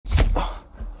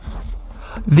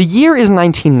The year is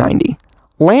 1990.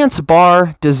 Lance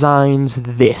Barr designs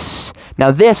this. Now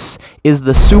this is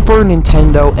the Super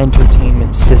Nintendo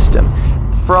Entertainment System.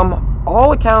 From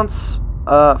all accounts,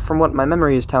 from what my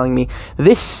memory is telling me,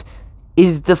 this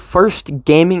is the first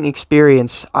gaming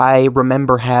experience I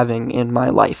remember having in my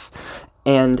life.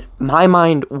 And my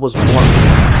mind was blown.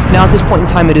 Now at this point in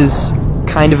time, it is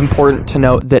kind of important to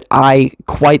note that I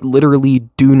quite literally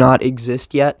do not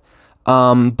exist yet.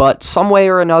 But some way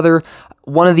or another,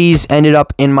 one of these ended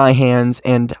up in my hands,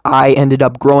 and I ended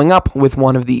up growing up with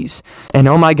one of these. And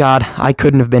oh my god, I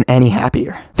couldn't have been any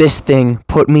happier. This thing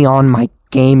put me on my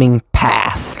gaming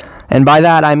path. And by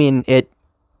that, I mean it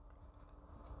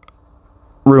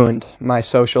ruined my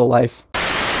social life.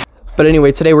 But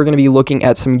anyway, today we're going to be looking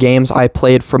at some games I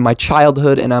played from my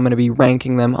childhood, and I'm going to be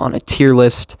ranking them on a tier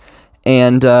list.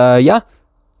 And yeah,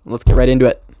 let's get right into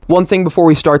it. One thing before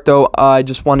we start, though, I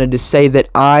just wanted to say that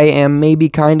I am maybe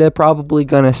probably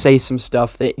going to say some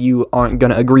stuff that you aren't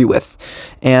going to agree with.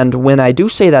 And when I do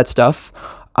say that stuff,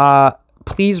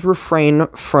 please refrain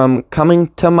from coming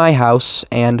to my house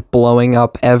and blowing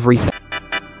up everything.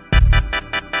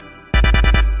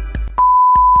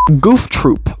 Goof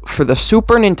Troop for the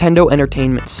Super Nintendo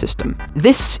Entertainment System.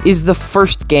 This is the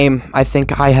first game I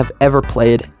think I have ever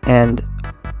played, and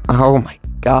oh my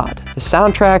god, the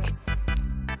soundtrack,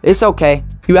 it's okay.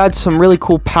 You had some really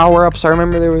cool power-ups. I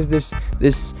remember there was this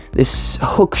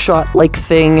hook shot like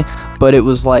thing, but it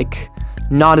was like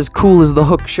not as cool as the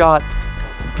hook shot,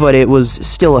 but it was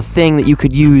still a thing that you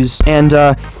could use. And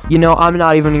you know, I'm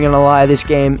not even gonna lie, this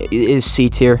game is C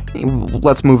tier.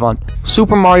 Let's move on.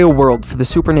 Super Mario World for the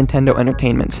Super Nintendo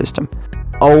Entertainment System.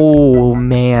 Oh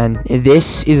man,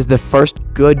 this is the first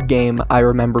good game I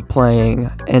remember playing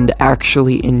and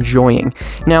actually enjoying.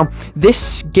 Now,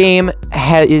 this game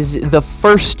is the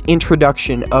first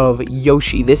introduction of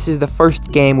Yoshi. This is the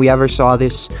first game we ever saw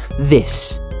this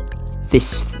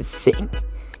thing.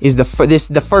 Is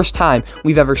the first time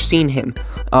we've ever seen him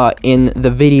in the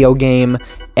video game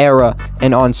era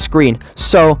and on screen.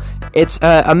 So it's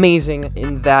amazing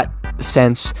in that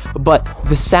sense, but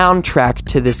the soundtrack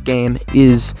to this game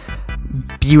is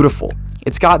beautiful.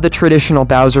 It's got the traditional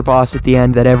Bowser boss at the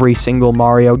end that every single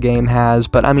Mario game has,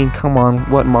 but I mean, come on,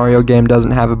 what Mario game doesn't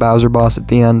have a Bowser boss at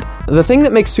the end? The thing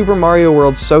that makes Super Mario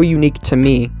World so unique to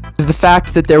me is the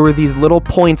fact that there were these little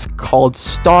points called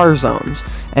star zones,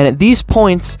 and at these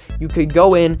points you could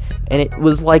go in and it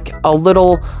was like a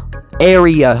little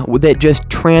area that just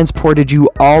transported you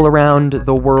all around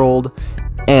the world,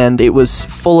 and it was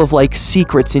full of like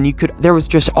secrets, and there was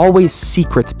just always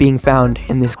secrets being found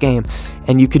in this game,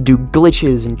 and you could do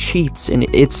glitches and cheats, and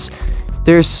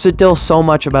there's still so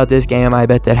much about this game, I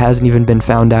bet, that hasn't even been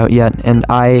found out yet, and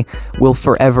I will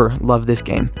forever love this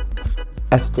game.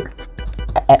 S tier.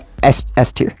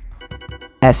 S tier.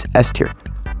 S tier.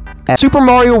 Super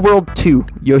Mario World 2,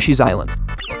 Yoshi's Island.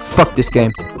 Fuck this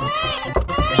game.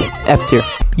 F tier.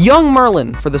 Young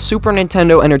Merlin for the Super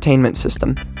Nintendo Entertainment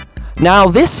System. Now,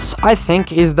 this, I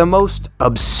think, is the most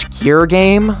obscure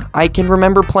game I can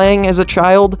remember playing as a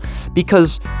child,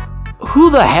 because who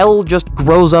the hell just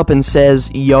grows up and says,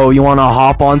 yo, you wanna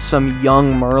hop on some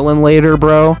Young Merlin later,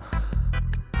 bro?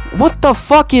 What the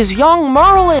fuck is Young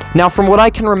Merlin? Now, from what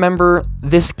I can remember,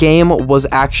 this game was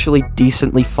actually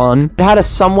decently fun. It had a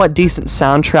somewhat decent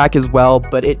soundtrack as well,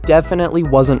 but it definitely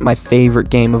wasn't my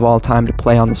favorite game of all time to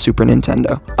play on the Super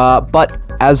Nintendo. But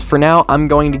as for now, I'm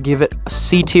going to give it a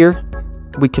C tier.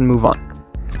 We can move on.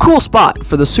 Cool Spot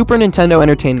for the Super Nintendo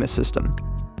Entertainment System.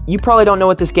 You probably don't know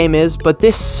what this game is, but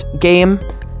this game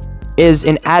is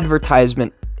an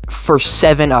advertisement for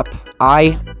 7-Up.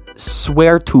 I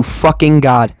swear to fucking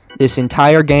God, this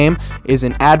entire game is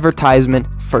an advertisement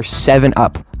for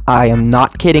 7-Up. I am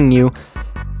not kidding you.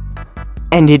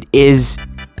 And it is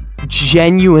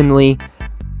genuinely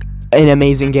an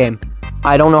amazing game.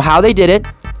 I don't know how they did it.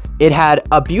 It had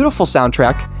a beautiful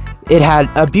soundtrack. It had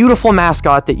a beautiful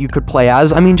mascot that you could play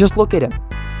as. I mean, just look at him.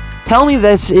 Tell me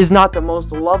this is not the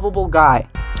most lovable guy.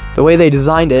 The way they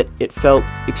designed it, it felt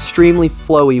extremely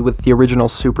flowy with the original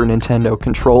Super Nintendo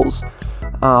controls.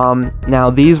 Now,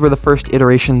 these were the first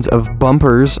iterations of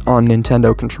bumpers on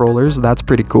Nintendo controllers. That's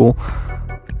pretty cool.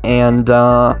 And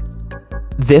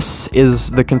this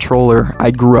is the controller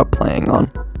I grew up playing on.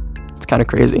 It's kind of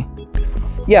crazy.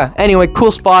 Yeah, anyway,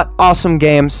 Cool Spot, awesome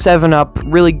game, 7-Up,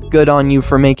 really good on you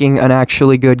for making an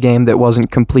actually good game that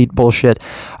wasn't complete bullshit.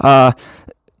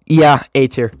 Yeah, A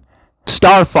tier.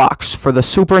 Star Fox for the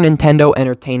Super Nintendo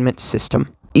Entertainment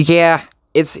System. Yeah,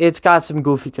 it's got some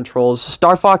goofy controls.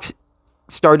 Star Fox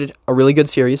started a really good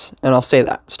series, and I'll say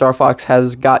that. Star Fox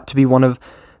has got to be one of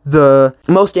the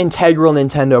most integral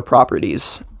Nintendo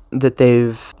properties that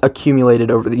they've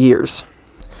accumulated over the years.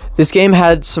 This game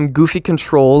had some goofy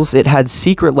controls. It had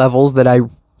secret levels that I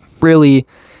really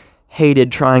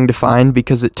hated trying to find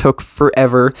because it took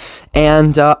forever,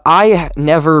 and I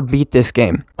never beat this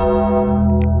game.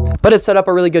 But it set up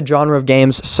a really good genre of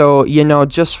games, so, you know,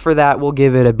 just for that, we'll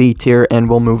give it a B tier and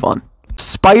we'll move on.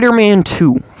 Spider-Man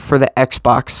 2 for the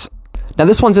Xbox. Now,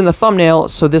 this one's in the thumbnail,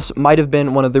 so this might have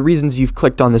been one of the reasons you've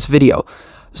clicked on this video.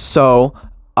 So,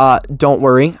 don't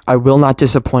worry, I will not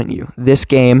disappoint you. This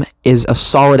game is a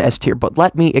solid S tier, but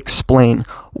let me explain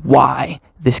why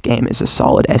this game is a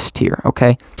solid S tier,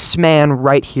 okay? This man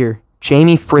right here,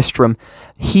 Jamie Fristrom,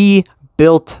 he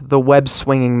built the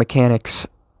web-swinging mechanics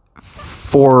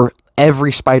for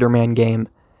every Spider-Man game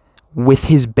with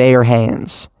his bare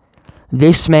hands.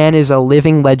 This man is a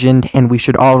living legend, and we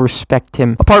should all respect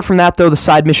him. Apart from that, though, the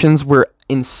side missions were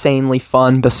insanely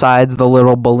fun. Besides the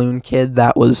little balloon kid,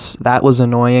 that was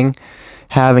annoying,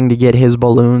 having to get his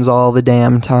balloons all the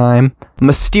damn time.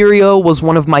 Mysterio was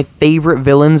one of my favorite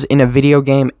villains in a video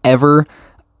game ever.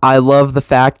 I love the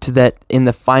fact that in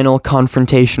the final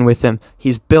confrontation with him,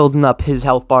 he's building up his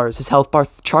health bars. His health bar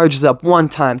charges up 1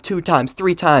 time, 2 times,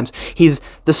 3 times. He's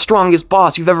the strongest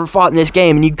boss you've ever fought in this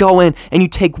game, and you go in and you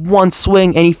take 1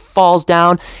 swing and he falls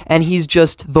down, and he's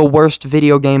just the worst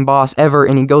video game boss ever,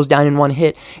 and he goes down in 1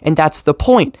 hit, and that's the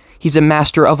point. He's a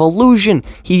master of illusion.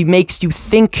 He makes you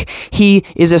think he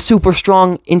is a super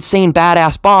strong, insane,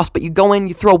 badass boss, but you go in,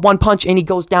 you throw 1 punch, and he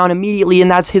goes down immediately, and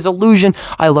that's his illusion.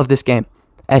 I love this game.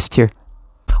 S tier.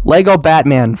 Lego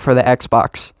Batman for the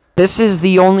Xbox. This is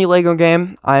the only Lego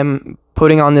game I'm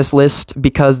putting on this list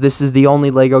because this is the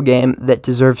only Lego game that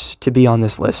deserves to be on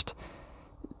this list.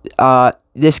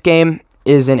 This game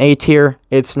is an A tier.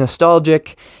 It's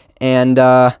nostalgic, and,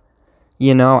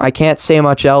 you know, I can't say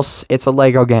much else. It's a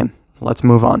Lego game. Let's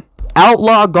move on.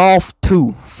 Outlaw Golf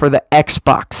 2 for the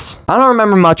Xbox. I don't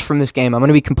remember much from this game, I'm going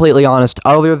to be completely honest,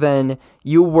 other than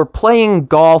you were playing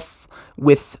golf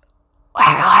with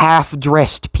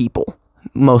half-dressed people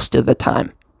most of the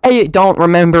time. I don't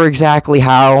remember exactly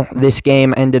how this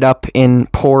game ended up in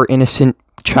poor innocent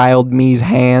child me's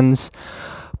hands,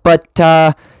 but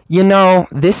you know,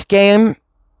 this game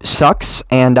sucks,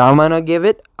 and I'm gonna give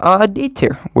it a D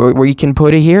tier, where you can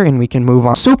put it here and we can move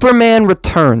on. Superman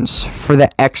Returns for the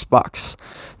Xbox.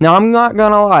 Now, I'm not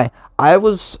gonna lie, I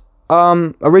was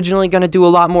originally gonna do a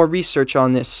lot more research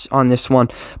on this one,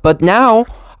 but now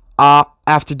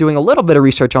after doing a little bit of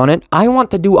research on it, I want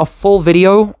to do a full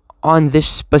video on this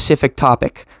specific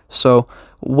topic. So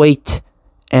wait,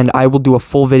 and I will do a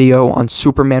full video on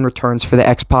Superman Returns for the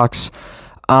Xbox.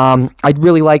 I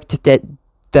really liked that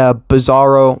the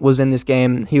Bizarro was in this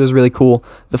game. He was really cool.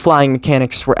 The flying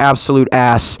mechanics were absolute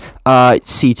ass.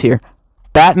 C tier.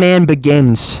 Batman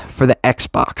Begins for the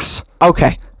Xbox.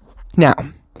 Okay, now,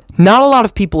 not a lot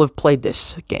of people have played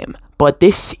this game, but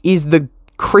this is the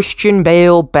Christian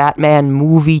Bale Batman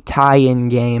movie tie-in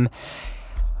game.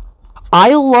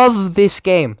 I love this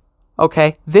game,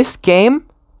 okay? This game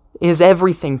is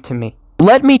everything to me.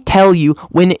 Let me tell you,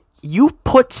 when you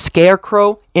put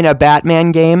Scarecrow in a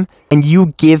Batman game and you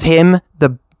give him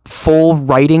the full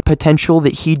writing potential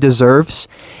that he deserves,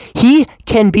 he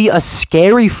can be a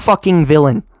scary fucking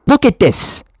villain. Look at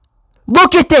this.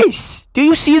 Look at this! Do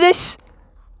you see this?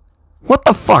 What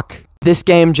the fuck? This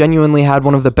game genuinely had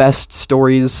one of the best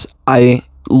stories. I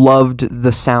loved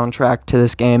the soundtrack to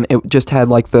this game. It just had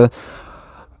like the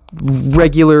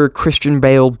regular Christian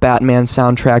Bale Batman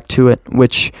soundtrack to it,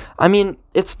 which, I mean,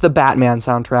 it's the Batman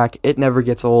soundtrack. It never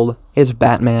gets old. It's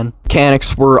Batman.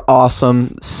 Mechanics were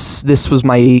awesome. This was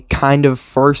my kind of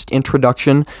first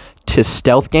introduction to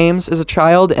stealth games as a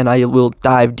child, and I will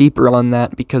dive deeper on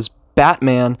that because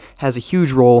Batman has a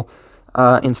huge role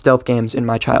in stealth games in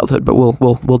my childhood, but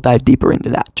we'll dive deeper into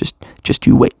that. Just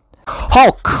you wait.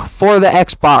 Hulk for the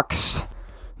Xbox.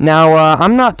 Now,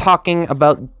 I'm not talking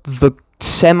about the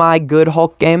semi-good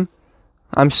Hulk game.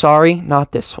 I'm sorry,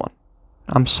 not this one.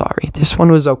 I'm sorry, this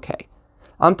one was okay.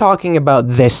 I'm talking about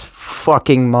this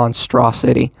fucking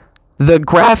monstrosity. The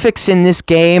graphics in this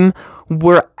game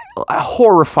were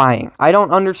horrifying. I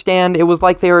don't understand. It was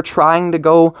like they were trying to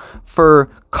go for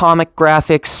comic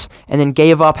graphics and then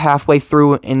gave up halfway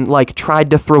through and like tried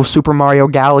to throw Super Mario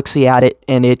Galaxy at it,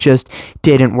 and it just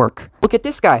didn't work. Look at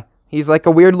this guy. He's like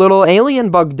a weird little alien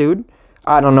bug dude.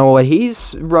 I don't know what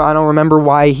I don't remember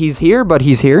why he's here, but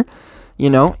he's here. You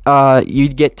know, you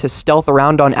get to stealth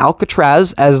around on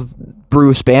Alcatraz as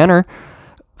Bruce Banner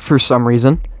for some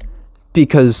reason,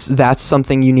 because that's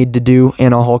something you need to do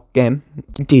in a Hulk game.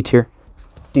 D tier.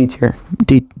 D tier.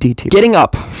 D tier. Getting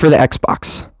Up for the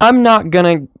Xbox. I'm not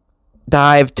gonna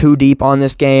dive too deep on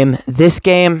this game. This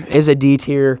game is a D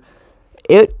tier.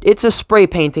 It's a spray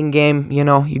painting game, you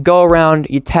know. You go around,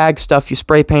 you tag stuff, you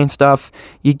spray paint stuff,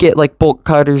 you get like bolt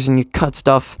cutters and you cut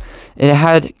stuff. It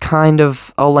had kind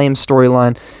of a lame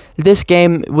storyline. This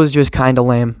game was just kind of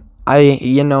lame.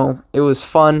 It was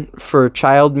fun for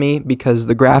child me because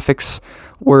the graphics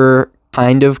were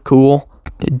kind of cool.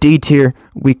 D tier,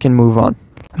 we can move on.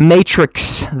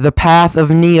 Matrix, The Path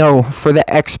of Neo for the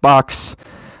Xbox.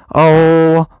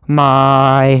 Oh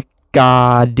my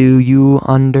God, do you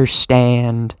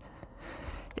understand?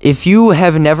 If you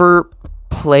have never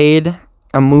played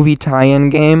a movie tie-in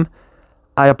game,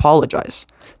 I apologize.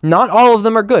 Not all of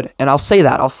them are good, and I'll say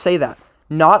that.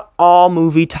 Not all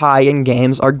movie tie-in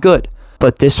games are good,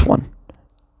 but this one.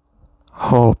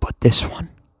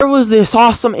 There was this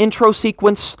awesome intro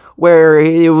sequence where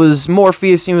it was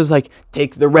Morpheus, and he was like,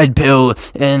 take the red pill,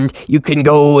 and you can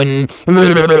go and,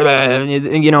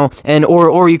 you know, and,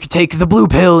 or you could take the blue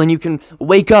pill, and you can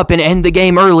wake up and end the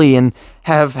game early, and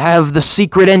have the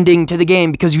secret ending to the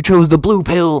game because you chose the blue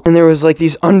pill. And there was like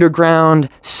these underground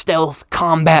stealth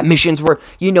combat missions where,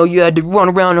 you know, you had to run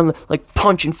around and like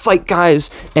punch and fight guys,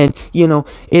 and, you know,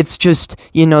 it's just,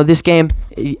 you know, this game,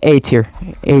 A tier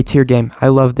game. I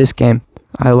love this game.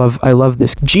 I love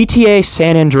this. GTA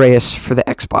San Andreas for the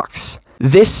Xbox.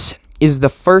 This is the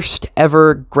first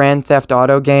ever Grand Theft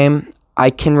Auto game I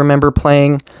can remember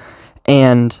playing,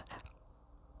 and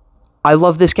I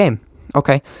love this game.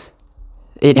 Okay.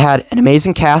 It had an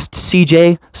amazing cast.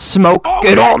 CJ, Smoke,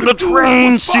 get on the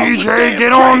train, CJ,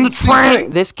 get on the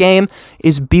train. This game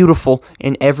is beautiful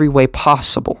in every way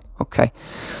possible, okay?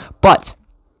 But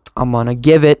I'm gonna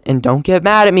give it, and don't get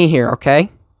mad at me here, okay?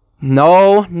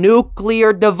 No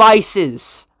nuclear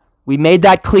devices. We made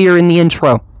that clear in the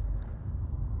intro.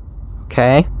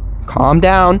 Okay? Calm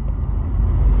down.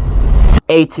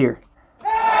 A tier.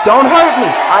 Don't hurt me.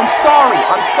 I'm sorry.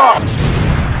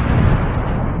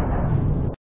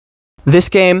 This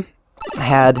game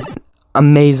had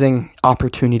amazing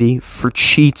opportunity for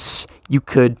cheats. You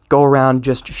could go around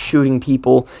just shooting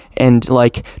people and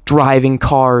like driving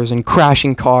cars and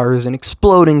crashing cars and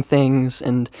exploding things,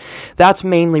 and that's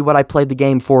mainly what I played the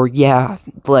game for. Yeah,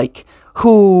 like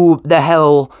who the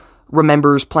hell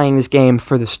remembers playing this game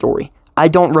for the story? I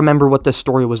don't remember what the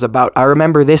story was about. I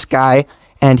remember this guy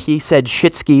and he said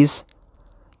shit skis,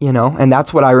 you know, and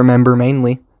that's what I remember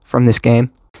mainly from this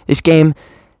game. This game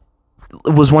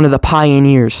was one of the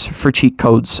pioneers for cheat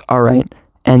codes, alright?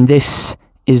 And this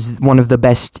is one of the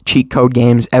best cheat code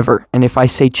games ever. And if I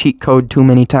say cheat code too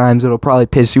many times, it'll probably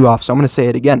piss you off, so I'm going to say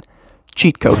it again.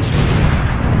 Cheat code.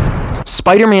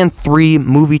 Spider-Man 3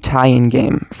 movie tie-in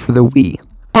game for the Wii.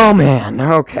 Oh man,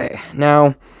 okay.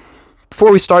 Now,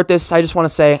 before we start this, I just want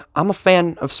to say, I'm a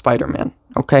fan of Spider-Man,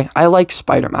 okay? I like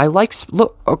Spider-Man.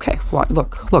 Look, okay,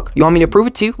 look. You want me to prove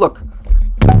it to you? Look.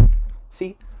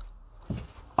 See?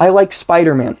 I like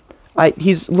Spider-Man.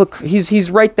 He's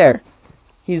right there.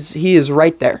 He is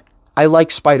right there. I like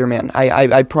Spider-Man.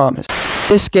 I promise.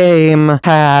 This game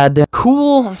had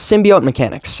cool symbiote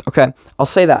mechanics. Okay, I'll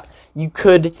say that. You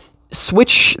could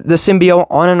switch the symbiote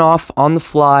on and off on the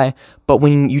fly, but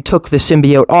when you took the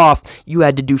symbiote off, you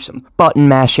had to do some button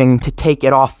mashing to take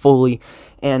it off fully.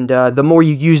 And the more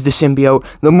you used the symbiote,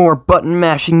 the more button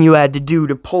mashing you had to do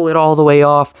to pull it all the way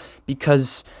off,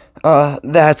 because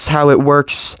that's how it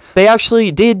works. They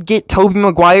actually did get Tobey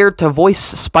Maguire to voice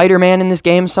Spider-Man in this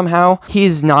game somehow.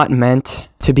 He's not meant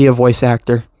to be a voice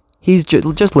actor. He's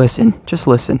just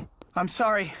listen. I'm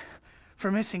sorry for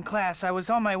missing class. I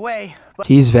was on my way.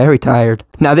 He's very tired.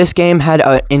 Now, this game had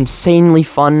an insanely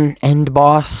fun end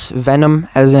boss, Venom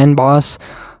as end boss.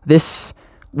 This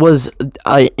was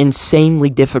an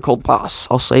insanely difficult boss,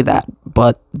 I'll say that.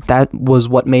 But that was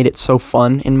what made it so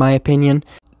fun, in my opinion.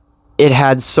 It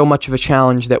had so much of a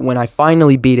challenge that when I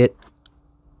finally beat it,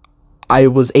 I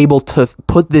was able to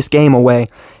put this game away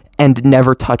and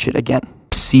never touch it again.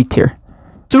 C tier.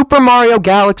 Super Mario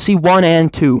Galaxy 1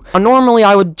 and 2. Normally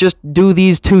I would just do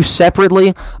these two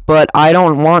separately, but I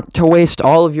don't want to waste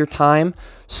all of your time,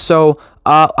 so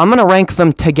I'm going to rank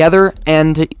them together,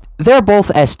 and they're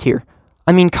both S tier.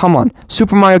 I mean, come on.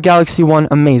 Super Mario Galaxy 1,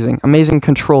 amazing. Amazing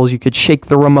controls. You could shake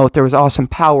the remote. There was awesome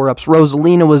power-ups.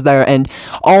 Rosalina was there, and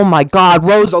oh my god,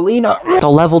 Rosalina! The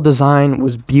level design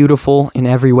was beautiful in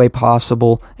every way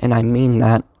possible, and I mean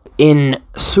that. In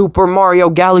Super Mario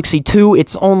Galaxy 2,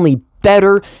 it's only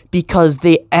better because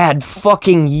they add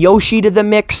fucking Yoshi to the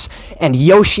mix, and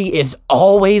Yoshi is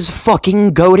always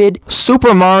fucking goated.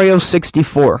 Super Mario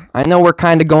 64. I know we're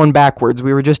kind of going backwards.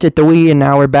 We were just at the Wii, and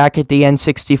now we're back at the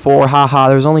N64. Haha,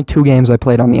 there's only 2 games I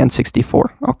played on the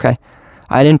N64, okay?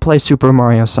 I didn't play Super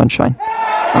Mario Sunshine.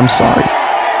 I'm sorry.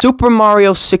 Super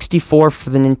Mario 64 for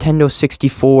the Nintendo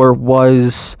 64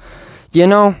 was, you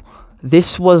know,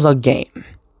 this was a game.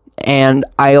 And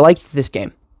I liked this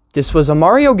game. This was a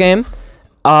Mario game.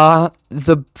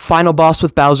 The final boss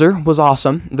with Bowser was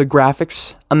awesome. The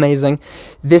graphics, amazing.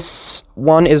 This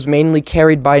one is mainly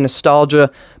carried by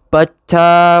nostalgia, but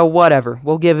whatever.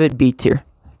 We'll give it B tier.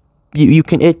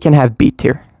 It can have B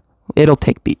tier. It'll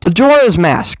take B tier. Majora's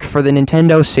Mask for the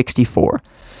Nintendo 64.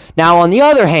 Now, on the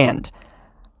other hand,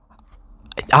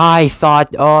 I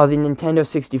thought, oh, the Nintendo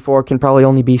 64 can probably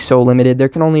only be so limited. There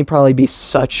can only probably be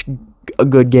such a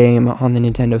good game on the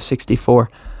Nintendo 64.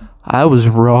 I was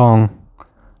wrong.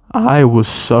 I was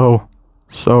so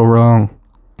wrong.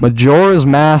 Majora's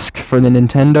Mask for the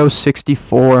Nintendo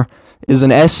 64 is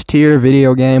an S-tier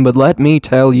video game, but let me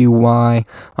tell you why.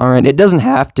 Alright, it doesn't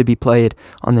have to be played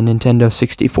on the Nintendo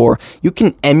 64. You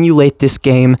can emulate this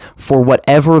game for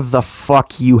whatever the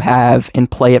fuck you have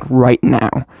and play it right now.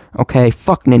 Okay,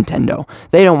 fuck Nintendo.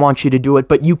 They don't want you to do it,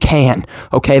 but you can.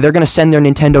 Okay, they're gonna send their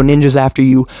Nintendo ninjas after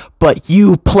you, but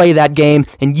you play that game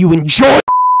and you enjoy.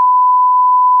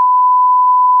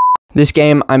 This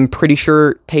game, I'm pretty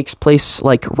sure, takes place,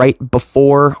 like, right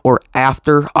before or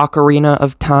after Ocarina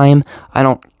of Time. I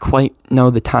don't quite know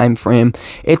the time frame.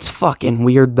 It's fucking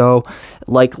weird, though.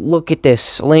 Like, look at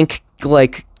this. Link,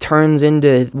 like, turns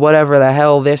into whatever the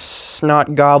hell this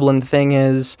snot goblin thing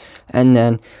is, and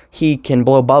then he can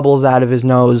blow bubbles out of his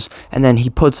nose, and then he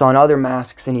puts on other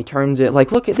masks, and he turns it,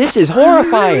 like, look at, this is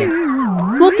horrifying!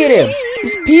 Look at him!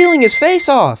 He's peeling his face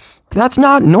off! That's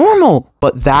not normal!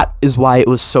 But that is why it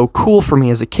was so cool for me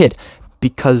as a kid,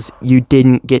 because you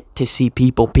didn't get to see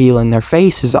people peeling their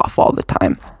faces off all the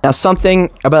time. Now, something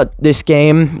about this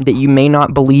game that you may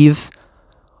not believe,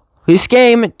 this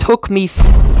game took me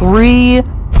 3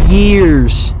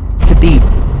 years to beat.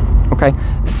 Okay?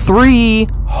 3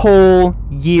 whole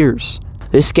years.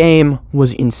 This game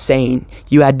was insane.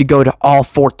 You had to go to all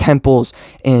 4 temples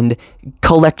and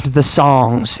collect the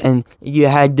songs, and you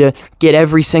had to get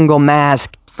every single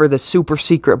mask for the super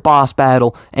secret boss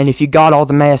battle, and if you got all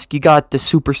the masks, you got the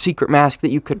super secret mask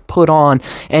that you could put on,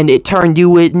 and it turned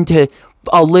you into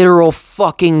a literal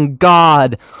fucking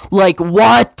god. Like,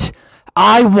 what?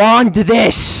 I want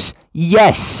this!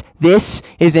 Yes, this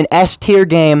is an S-tier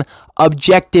game,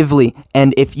 objectively,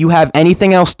 and if you have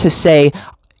anything else to say,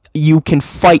 you can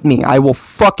fight me. I will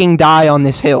fucking die on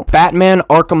this hill. Batman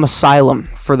Arkham Asylum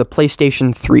for the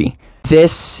PlayStation 3.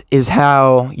 This is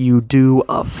how you do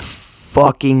a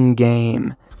fucking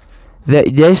game.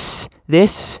 This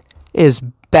is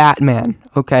Batman,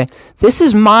 okay? This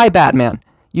is my Batman.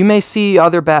 You may see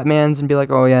other Batmans and be like,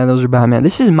 oh yeah, those are Batman.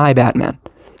 This is my Batman.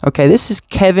 Okay, this is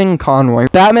Kevin Conroy.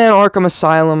 Batman Arkham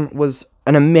Asylum was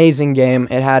an amazing game.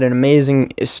 It had an amazing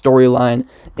storyline.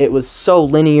 It was so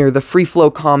linear. The free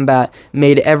flow combat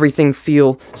made everything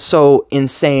feel so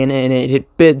insane, and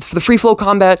the free flow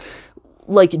combat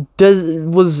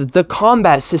was the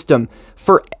combat system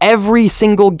for every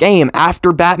single game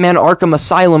after Batman Arkham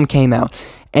Asylum came out,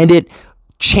 and it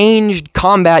changed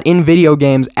combat in video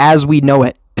games as we know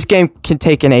it. This game can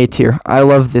take an A tier. I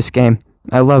love this game.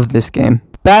 I love this game.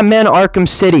 Batman Arkham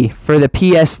City for the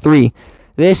PS3.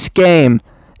 This game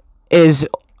is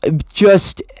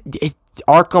just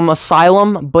Arkham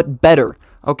Asylum, but better.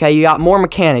 Okay, you got more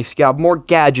mechanics, you got more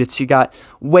gadgets, you got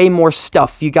way more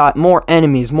stuff, you got more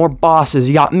enemies, more bosses,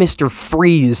 you got Mr.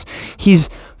 Freeze. He's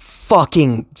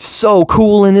fucking so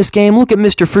cool in this game. Look at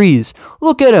Mr. Freeze.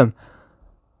 Look at him.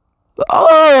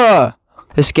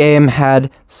 This game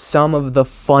had some of the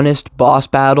funnest boss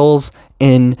battles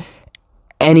in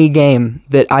any game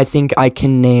that I think I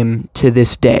can name to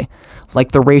this day.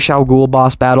 Like, the Ra's al Ghul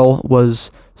boss battle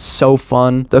was so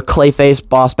fun. The Clayface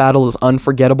boss battle is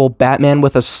unforgettable. Batman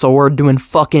with a sword doing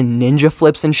fucking ninja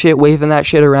flips and shit, waving that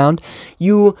shit around.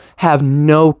 You have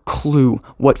no clue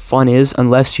what fun is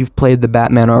unless you've played the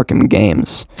Batman Arkham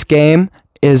games. This game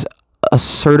is a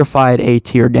certified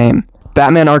A-tier game.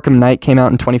 Batman Arkham Knight came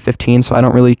out in 2015, so I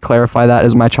don't really clarify that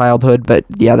as my childhood, but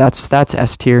yeah, that's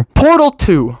S-tier. Portal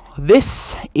 2.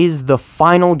 This is the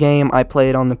final game I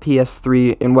played on the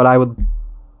PS3 in what I would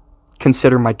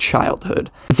consider my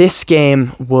childhood. This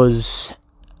game was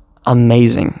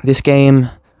amazing. This game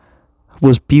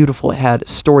was beautiful. It had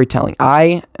storytelling.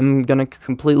 I am gonna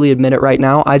completely admit it right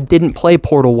now. I didn't play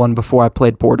Portal 1 before I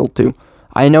played Portal 2.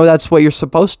 I know that's what you're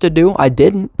supposed to do. I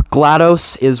didn't.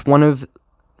 GLaDOS is one of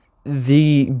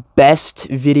the best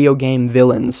video game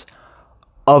villains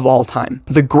of all time.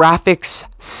 The graphics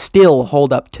still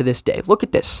hold up to this day. Look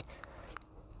at this.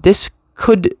 This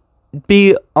could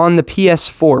be on the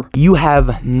PS4. You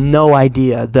have no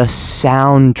idea the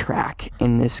soundtrack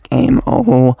in this game.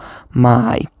 Oh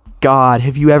my God,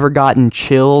 have you ever gotten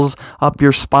chills up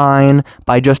your spine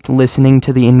by just listening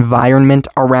to the environment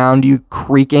around you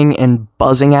creaking and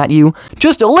buzzing at you?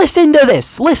 Just listen to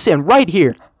this. Listen right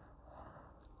here.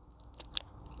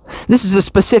 This is a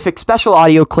specific special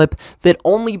audio clip that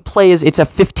only plays, it's a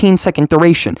 15-second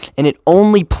duration, and it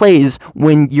only plays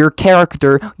when your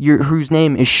character, whose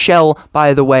name is Shell,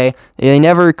 by the way, they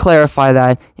never clarify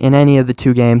that in any of the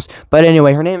two games, but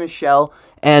anyway, her name is Shell,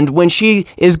 and when she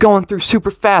is going through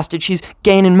super fast and she's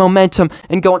gaining momentum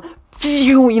and going,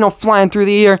 flying through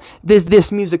the air,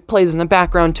 this music plays in the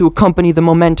background to accompany the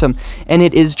momentum, and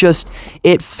it is just,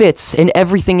 it fits, and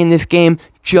everything in this game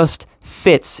just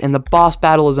fits, and the boss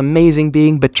battle is amazing,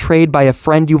 being betrayed by a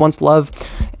friend you once loved,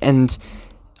 and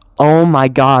oh my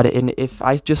God, and if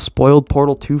I just spoiled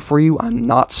Portal 2 for you, I'm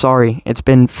not sorry. It's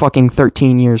been fucking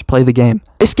 13 years. Play the game.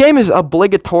 This game is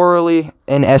obligatorily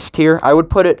an S tier. I would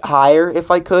put it higher if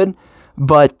I could,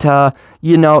 but,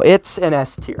 it's an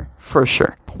S tier, for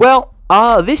sure. Well,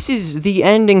 this is the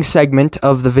ending segment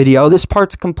of the video. This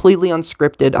part's completely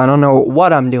unscripted. I don't know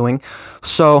what I'm doing,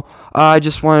 so I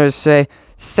just wanted to say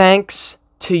thanks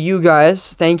to you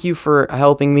guys. Thank you for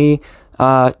helping me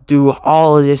do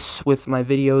all of this with my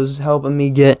videos, helping me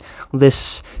get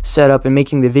this set up and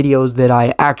making the videos that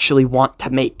I actually want to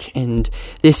make. And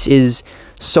this is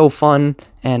so fun,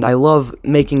 and I love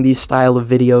making these style of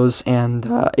videos.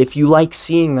 And if you like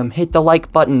seeing them, hit the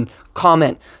like button,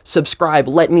 comment, subscribe,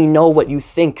 let me know what you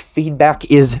think. Feedback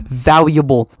is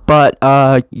valuable. But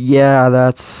yeah,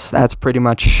 that's pretty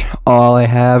much all I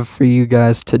have for you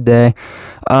guys today.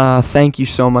 Thank you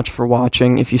so much for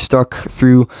watching. If you stuck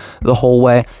through the whole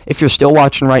way, if you're still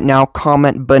watching right now,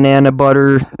 comment banana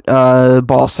butter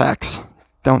ball sacks.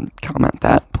 Don't comment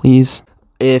that, please.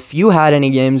 If you had any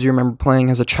games you remember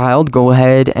playing as a child, go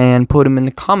ahead and put them in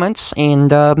the comments,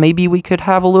 and maybe we could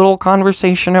have a little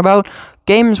conversation about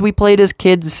games we played as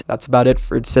kids. That's about it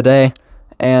for today,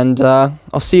 and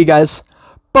I'll see you guys.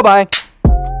 Bye-bye.